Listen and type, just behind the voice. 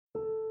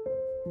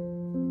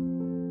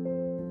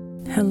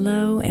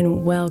Hello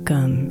and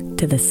welcome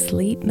to the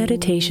Sleep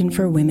Meditation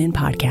for Women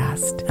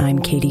podcast. I'm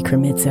Katie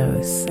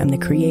Kremitzos. I'm the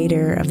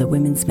creator of the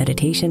Women's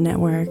Meditation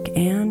Network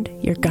and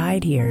your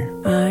guide here.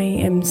 I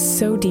am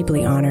so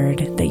deeply honored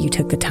that you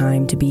took the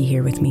time to be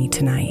here with me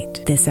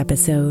tonight. This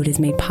episode is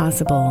made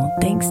possible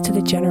thanks to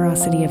the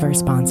generosity of our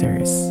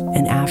sponsors.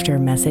 And after a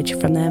message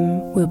from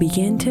them, we'll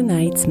begin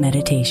tonight's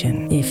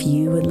meditation. If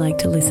you would like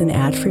to listen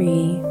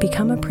ad-free,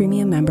 become a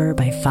premium member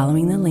by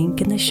following the link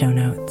in the show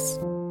notes.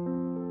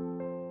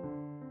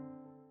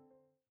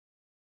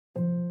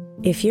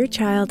 If your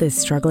child is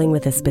struggling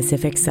with a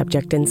specific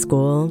subject in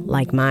school,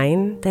 like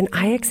mine, then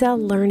IXL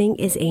Learning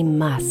is a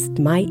must.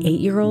 My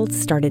 8-year-old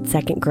started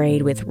second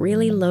grade with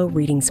really low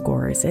reading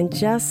scores and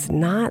just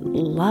not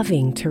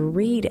loving to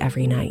read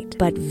every night.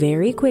 But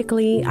very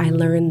quickly, I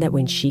learned that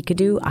when she could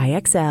do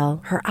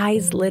IXL, her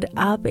eyes lit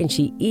up and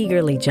she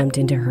eagerly jumped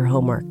into her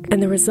homework.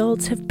 And the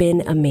results have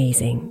been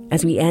amazing.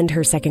 As we end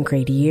her second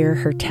grade year,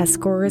 her test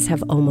scores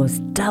have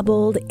almost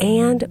doubled,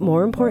 and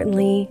more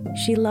importantly,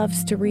 she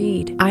loves to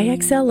read.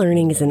 IXL Learning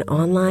is an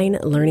online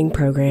learning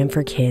program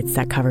for kids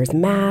that covers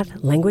math,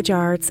 language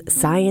arts,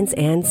 science,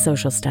 and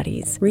social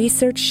studies.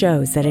 Research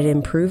shows that it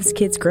improves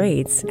kids'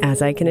 grades,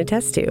 as I can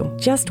attest to.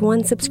 Just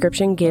one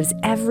subscription gives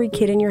every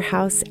kid in your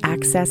house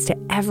access to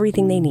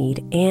everything they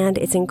need, and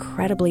it's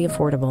incredibly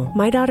affordable.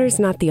 My daughter's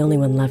not the only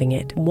one loving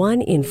it.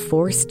 1 in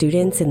 4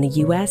 students in the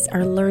U.S.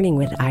 are learning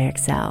with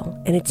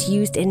IXL, and it's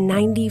used in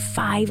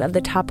 95 of the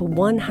top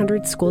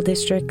 100 school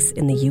districts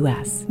in the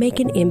U.S.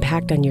 Make an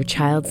impact on your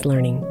child's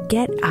learning.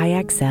 Get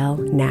IXL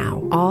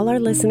now. All our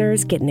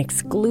listeners get an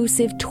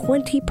exclusive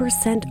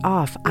 20%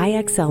 off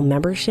IXL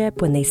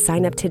membership when they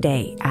sign up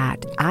today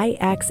at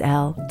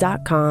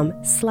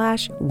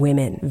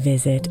IXL.com/women.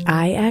 Visit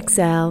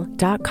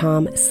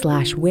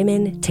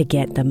IXL.com/women to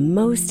get the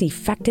most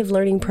effective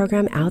learning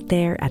program out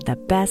there at the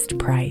best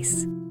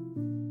price.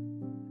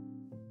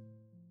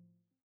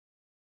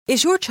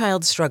 Is your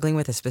child struggling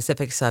with a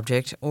specific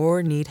subject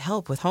or need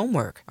help with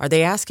homework? Are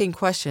they asking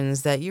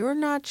questions that you're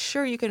not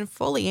sure you can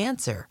fully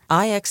answer?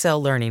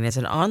 IXL Learning is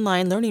an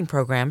online learning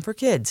program for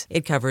kids.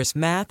 It covers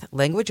math,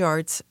 language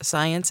arts,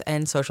 science,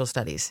 and social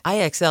studies.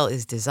 IXL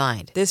is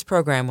designed. This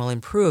program will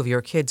improve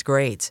your kids'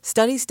 grades.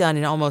 Studies done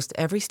in almost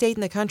every state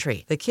in the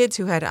country. The kids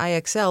who had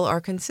IXL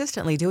are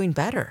consistently doing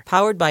better.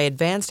 Powered by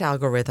advanced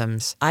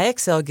algorithms,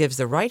 IXL gives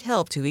the right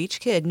help to each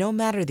kid no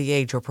matter the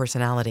age or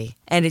personality.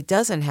 And it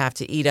doesn't have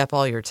to eat up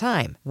all your time.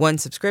 One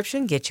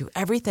subscription gets you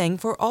everything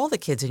for all the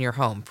kids in your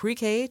home,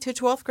 pre-K to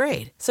 12th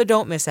grade. So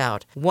don't miss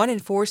out. 1 in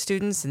 4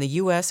 students in the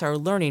U.S. are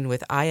learning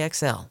with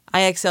IXL.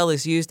 IXL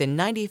is used in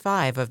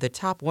 95 of the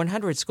top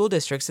 100 school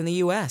districts in the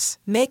U.S.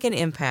 Make an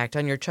impact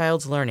on your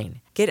child's learning.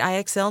 Get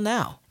IXL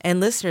now. And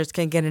listeners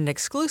can get an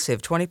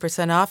exclusive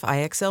 20% off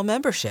IXL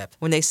membership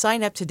when they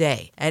sign up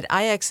today at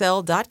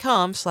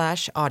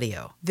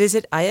IXL.com/audio.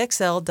 Visit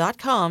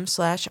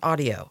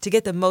IXL.com/audio to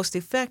get the most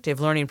effective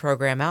learning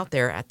program out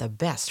there at the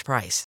best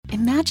price.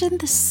 Imagine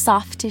the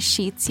softest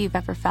sheets you've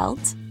ever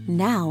felt.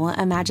 Now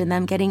imagine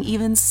them getting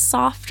even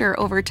softer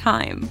over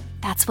time.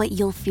 That's what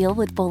you'll feel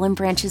with Boll &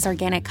 Branch's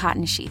organic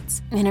cotton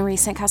sheets. In a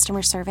recent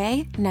customer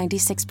survey,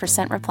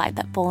 96% replied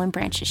that Boll &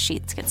 Branch's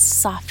sheets get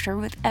softer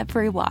with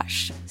every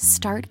wash.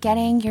 Start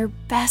getting your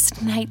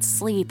best night's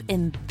sleep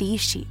in these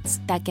sheets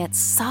that get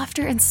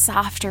softer and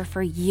softer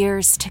for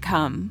years to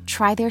come.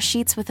 Try their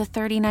sheets with a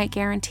 30-night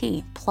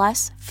guarantee,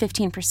 plus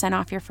 15%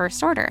 off your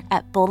first order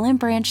at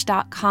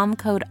bollandbranch.com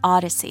code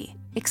Odyssey.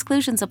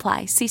 Exclusions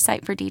apply. See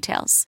site for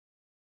details.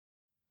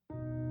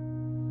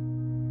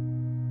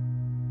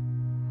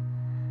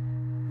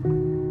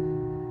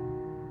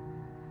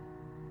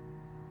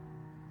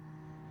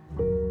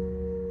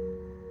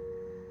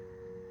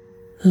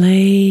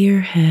 Lay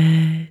your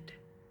head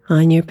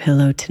on your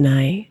pillow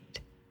tonight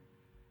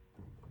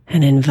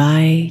and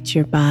invite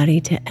your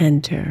body to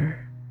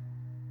enter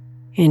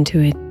into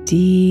a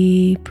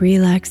deep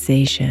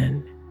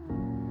relaxation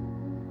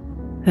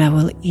that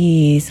will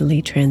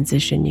easily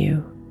transition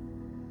you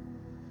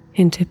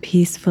into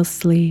peaceful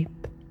sleep.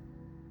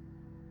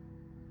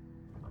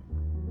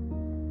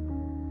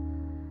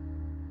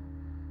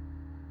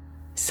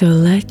 So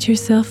let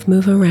yourself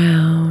move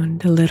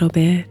around a little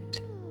bit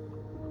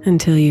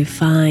until you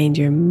find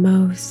your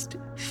most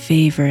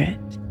favorite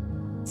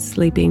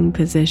sleeping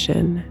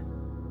position.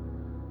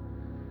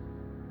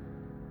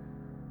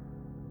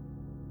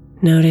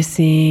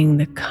 Noticing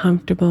the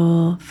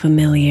comfortable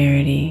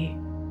familiarity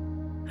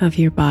of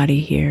your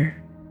body here.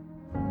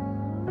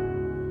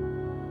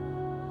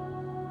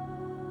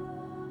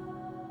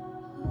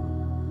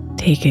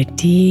 Take a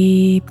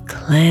deep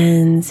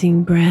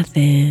cleansing breath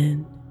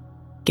in,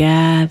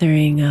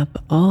 gathering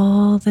up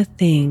all the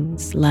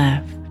things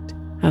left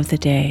of the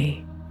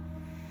day.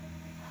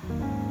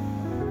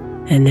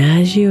 And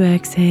as you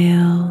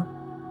exhale,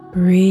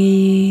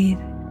 breathe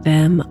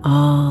them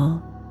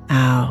all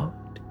out.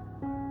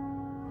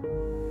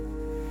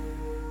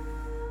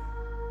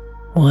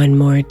 One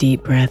more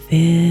deep breath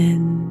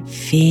in,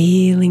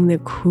 feeling the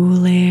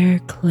cool air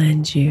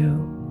cleanse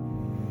you.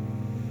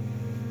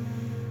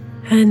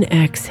 and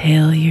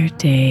exhale your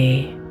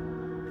day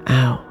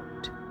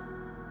out.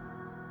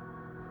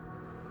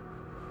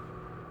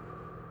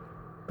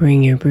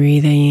 Bring your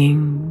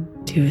breathing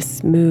to a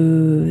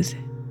smooth,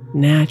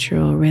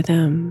 natural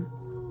rhythm.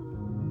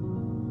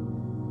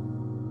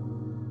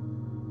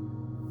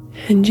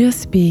 And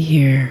just be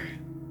here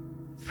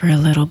for a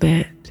little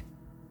bit.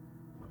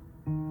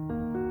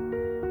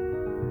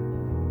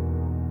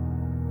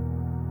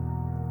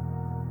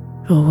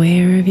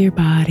 Aware of your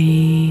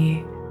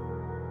body,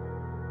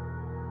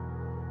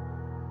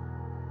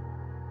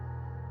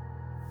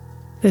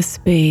 the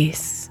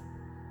space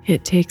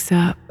it takes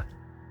up,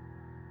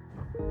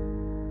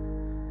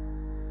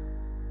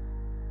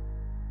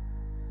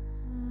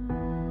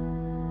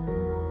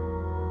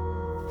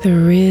 the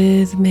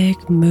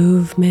rhythmic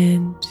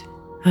movement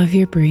of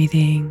your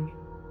breathing.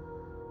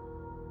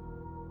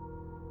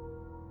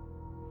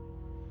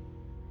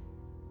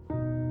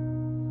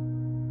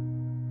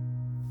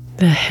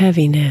 The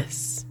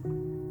heaviness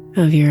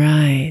of your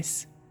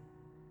eyes.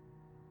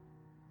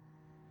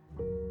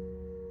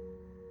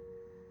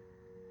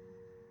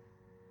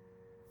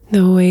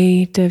 The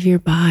weight of your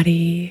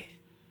body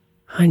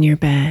on your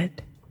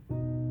bed.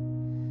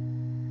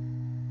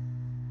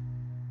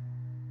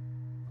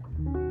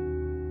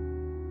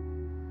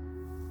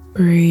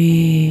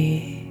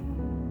 Breathe.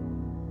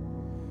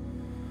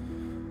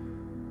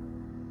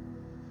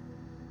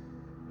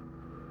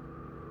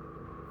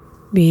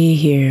 Be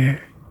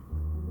here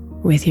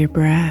with your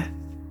breath.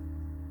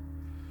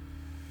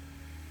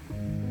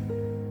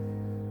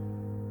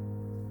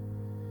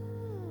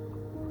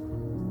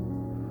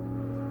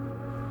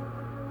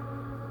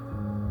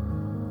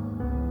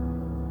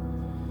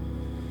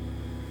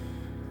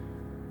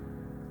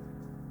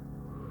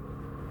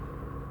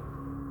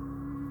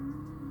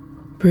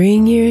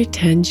 Bring your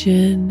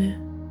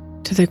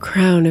attention to the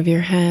crown of your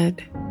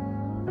head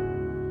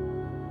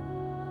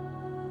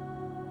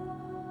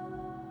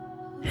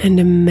and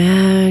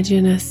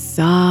imagine a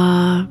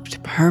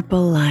soft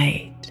purple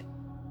light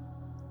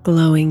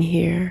glowing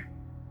here.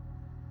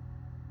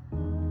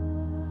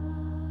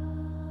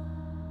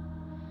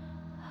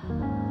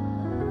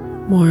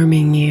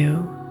 Warming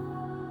you.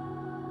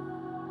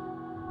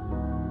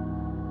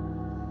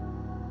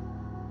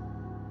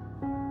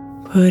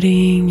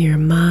 Putting your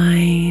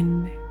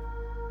mind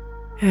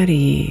at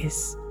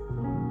ease.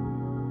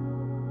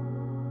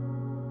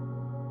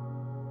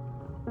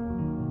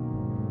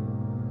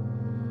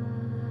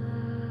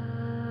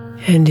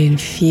 And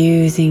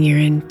infusing your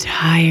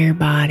entire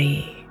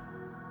body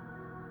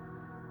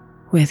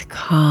with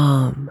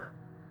calm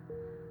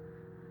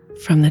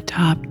from the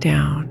top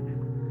down.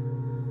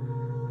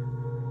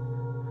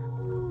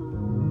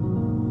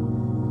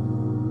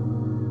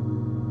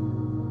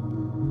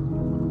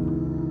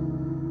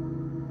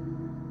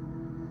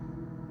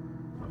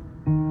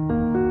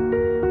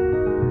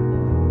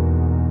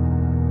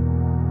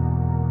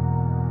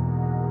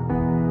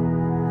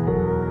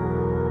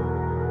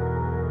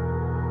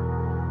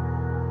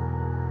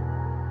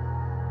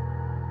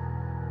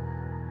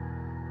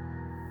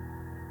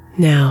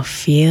 Now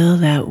feel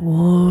that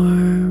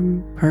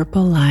warm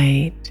purple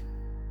light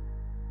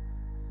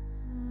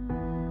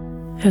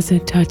as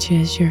it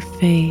touches your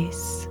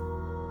face.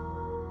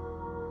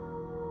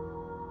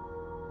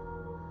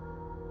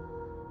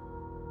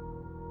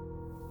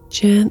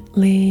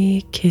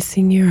 Gently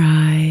kissing your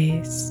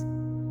eyes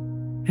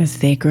as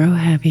they grow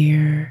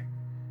heavier.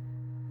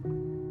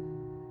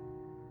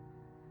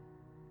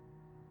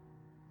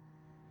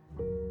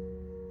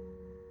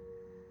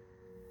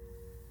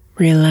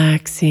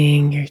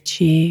 Relaxing your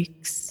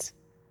cheeks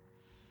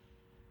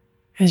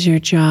as your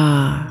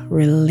jaw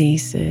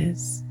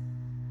releases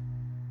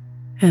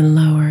and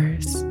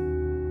lowers.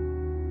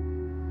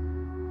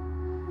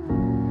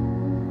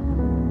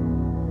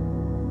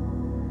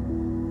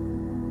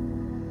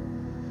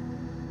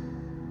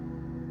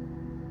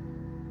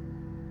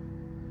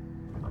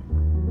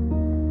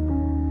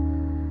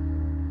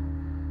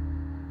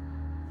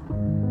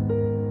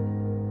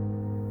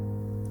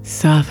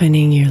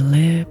 Softening your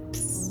lips.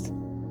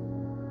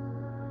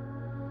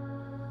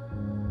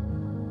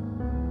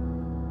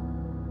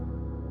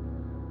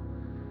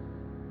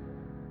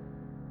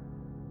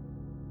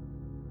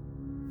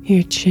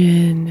 Your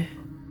chin,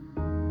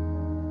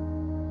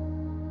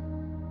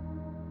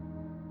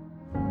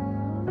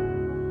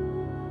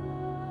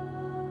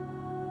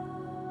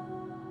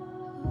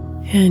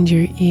 and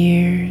your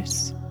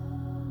ears.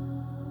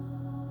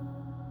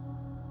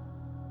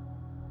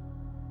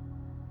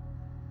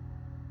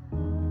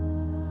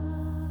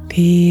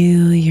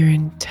 Feel your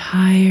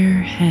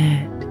entire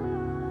head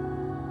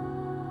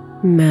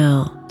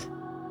melt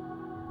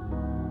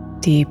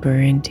deeper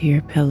into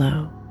your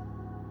pillow.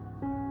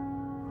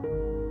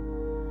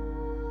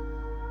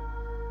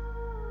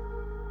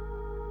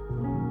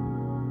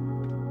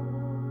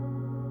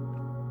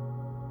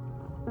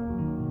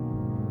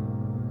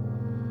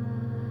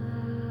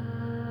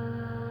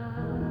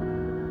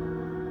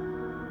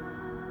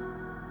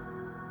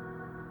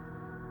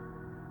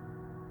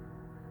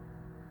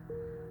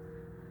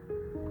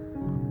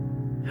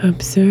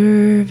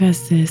 Observe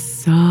as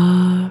this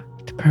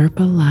soft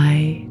purple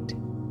light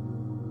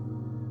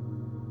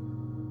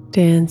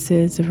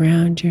dances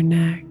around your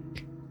neck,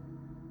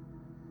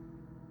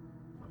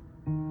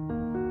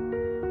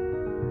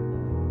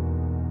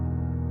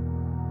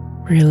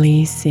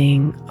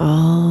 releasing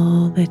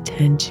all the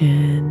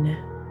tension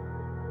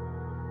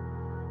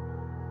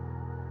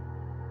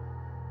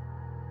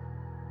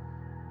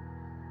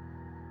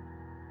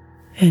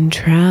and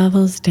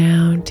travels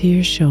down to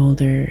your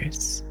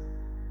shoulders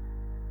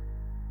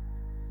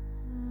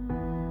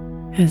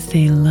as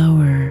they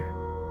lower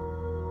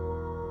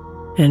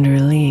and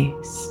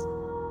release.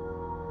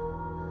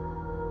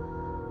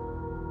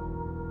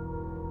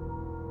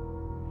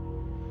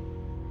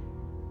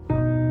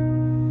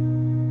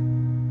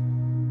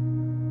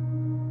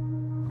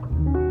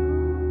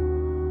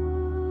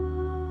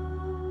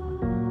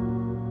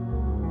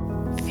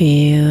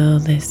 Feel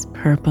this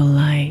purple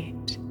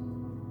light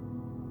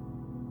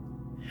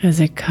as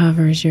it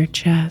covers your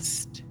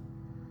chest,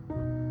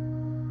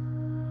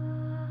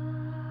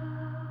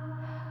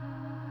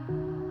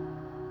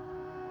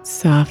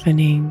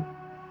 softening,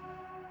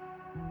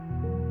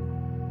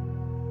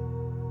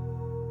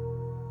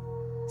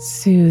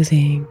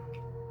 soothing,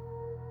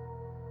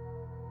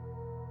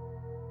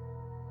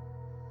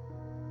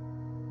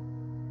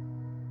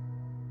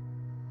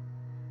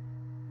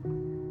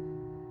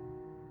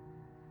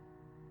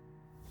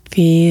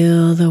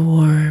 feel the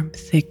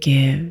warmth it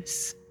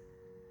gives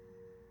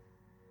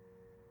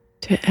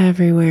to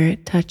everywhere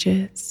it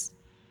touches.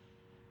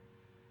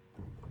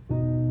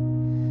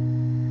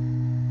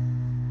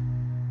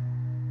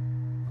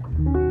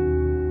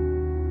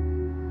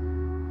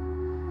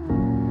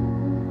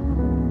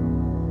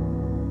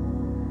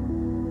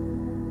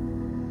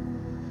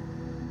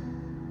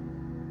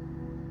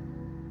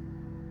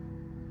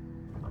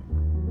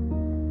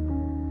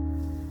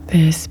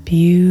 This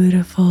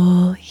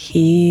beautiful,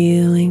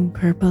 healing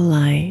purple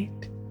light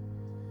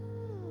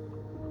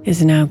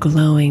is now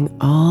glowing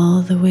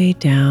all the way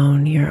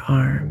down your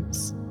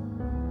arms.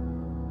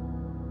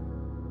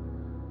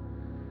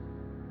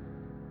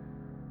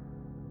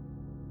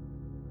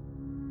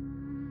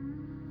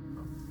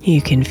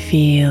 You can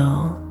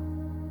feel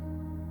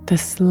the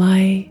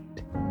slight,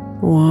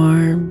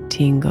 warm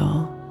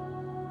tingle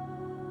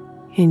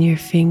in your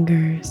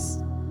fingers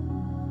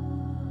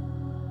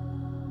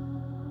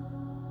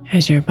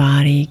as your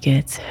body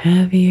gets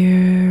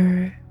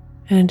heavier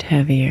and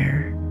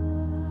heavier.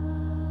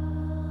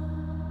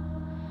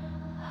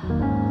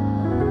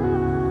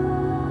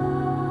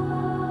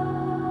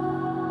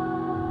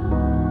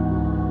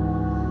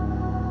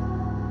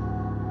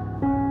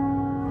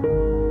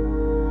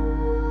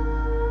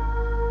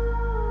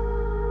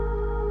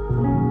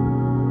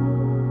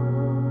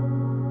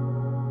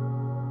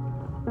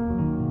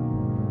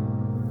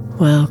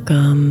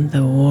 Welcome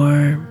the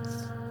warmth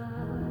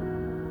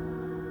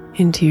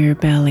into your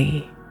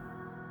belly.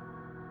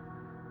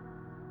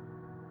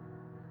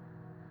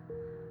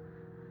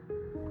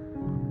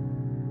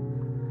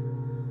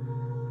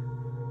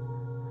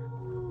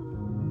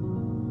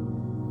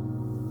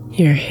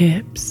 Your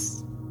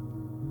hips,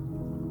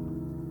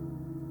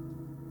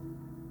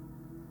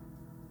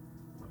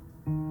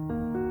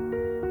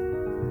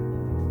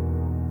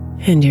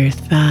 and your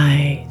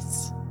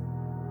thighs.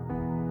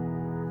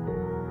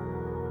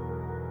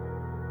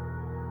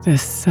 The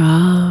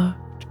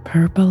soft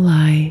purple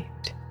light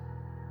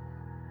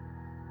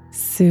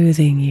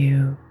soothing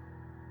you.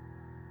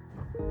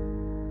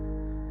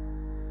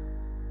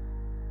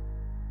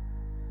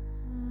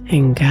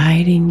 And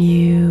guiding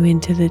you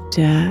into the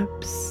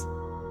depths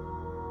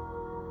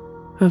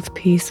of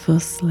peaceful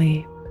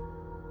sleep.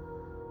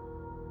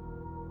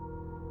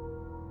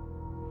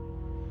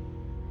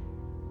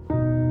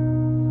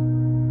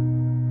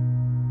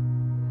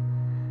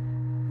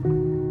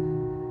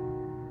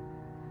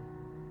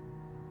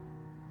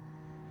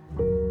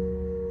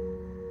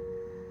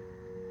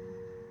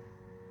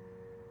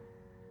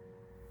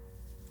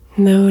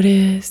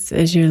 Notice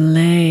as your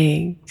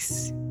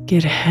legs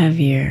get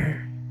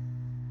heavier,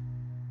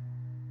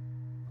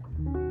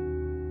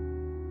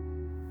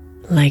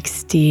 like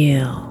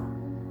steel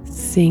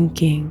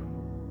sinking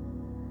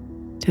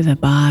to the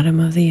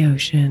bottom of the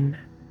ocean.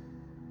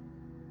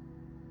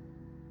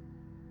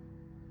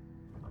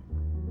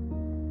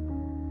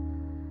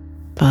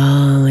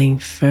 Falling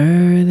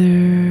further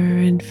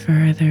and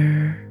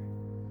further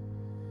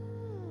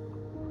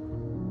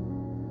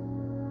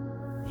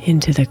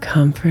into the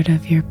comfort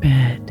of your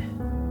bed.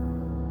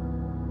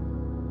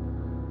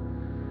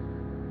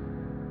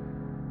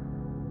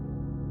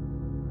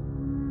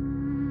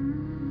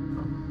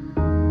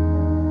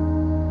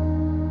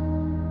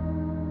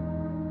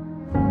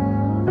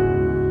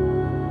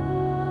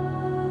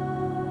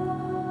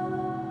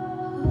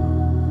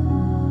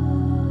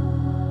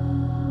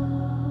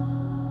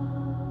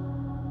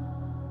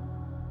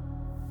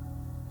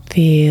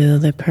 Feel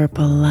the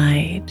purple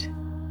light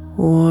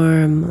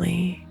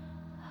warmly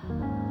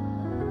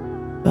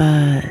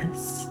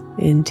buzz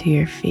into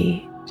your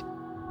feet.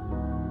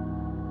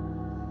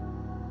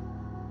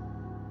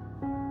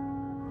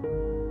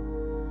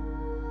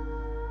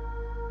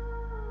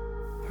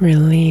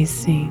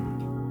 releasing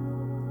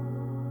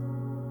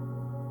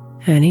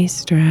any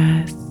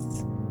stress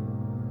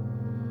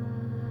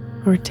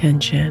or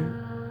tension.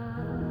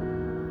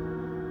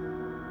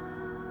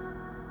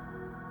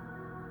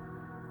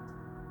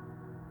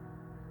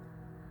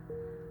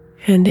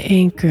 And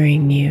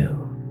anchoring you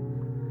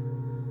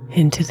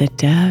into the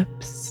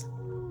depths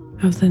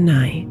of the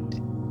night.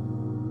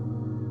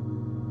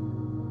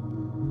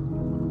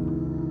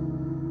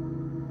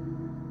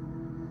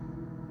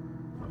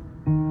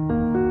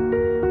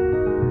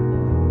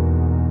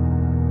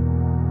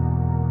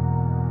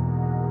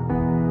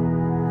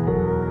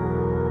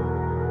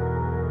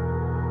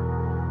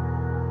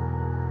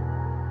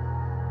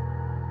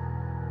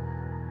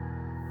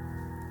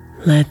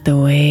 Let the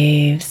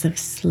waves of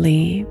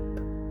sleep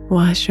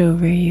wash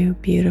over you,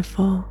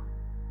 beautiful.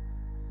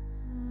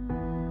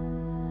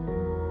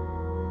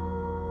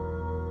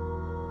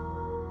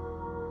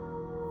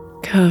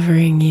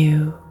 Covering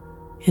you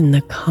in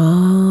the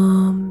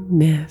calm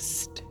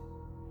mist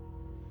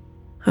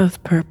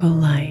of purple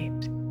light.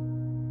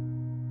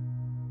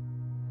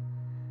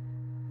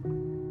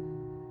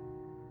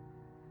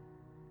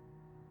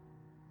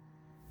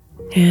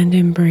 And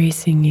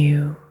embracing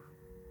you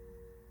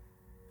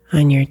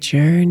on your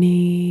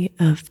journey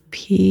of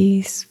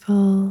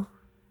peaceful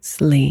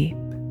sleep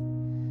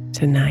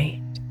tonight.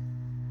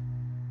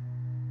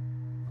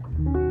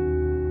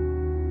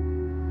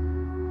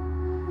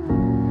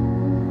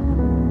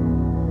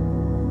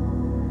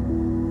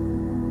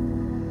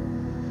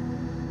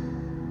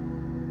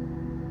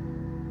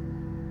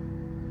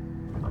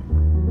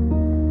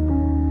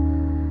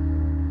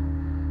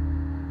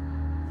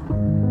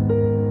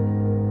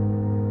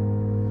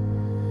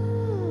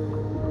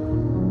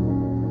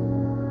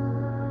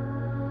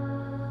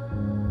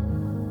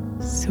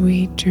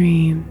 Sweet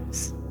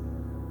dreams,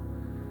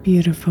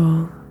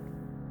 beautiful.